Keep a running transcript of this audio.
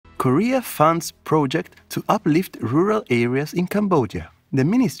Korea funds project to uplift rural areas in Cambodia. The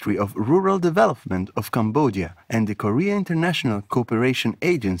Ministry of Rural Development of Cambodia and the Korea International Cooperation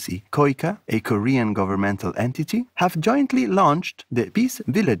Agency, KOICA, a Korean governmental entity, have jointly launched the Peace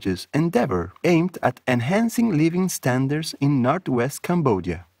Villages endeavor aimed at enhancing living standards in northwest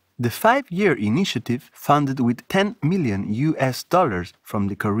Cambodia. The 5-year initiative, funded with $10 million from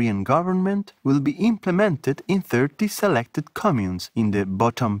the Korean government, will be implemented in 30 selected communes in the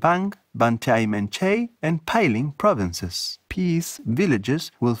Battambang, Ban Thai Meanchey, and Pailing provinces. Peace villages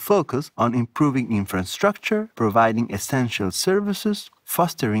will focus on improving infrastructure, providing essential services,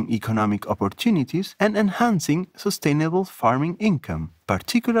 fostering economic opportunities, and enhancing sustainable farming income,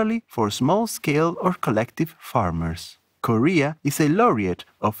 particularly for small-scale or collective farmers. Korea is a laureate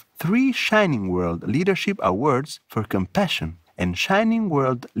of 3 Shining World Leadership Awards for Compassion and Shining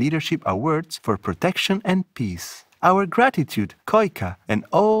World Leadership Awards for Protection and Peace. Our gratitude, KOICA, and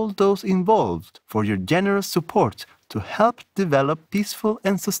all those involved for your generous support to help develop peaceful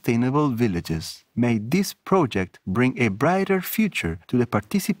and sustainable villages. May this project bring a brighter future to the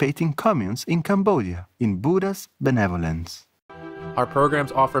participating communes in Cambodia, in Buddha's benevolence. Our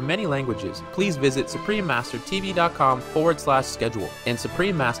programs offer many languages. Please visit suprememastertv.com/schedule and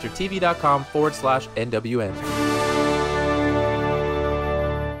suprememastertv.com/NWN.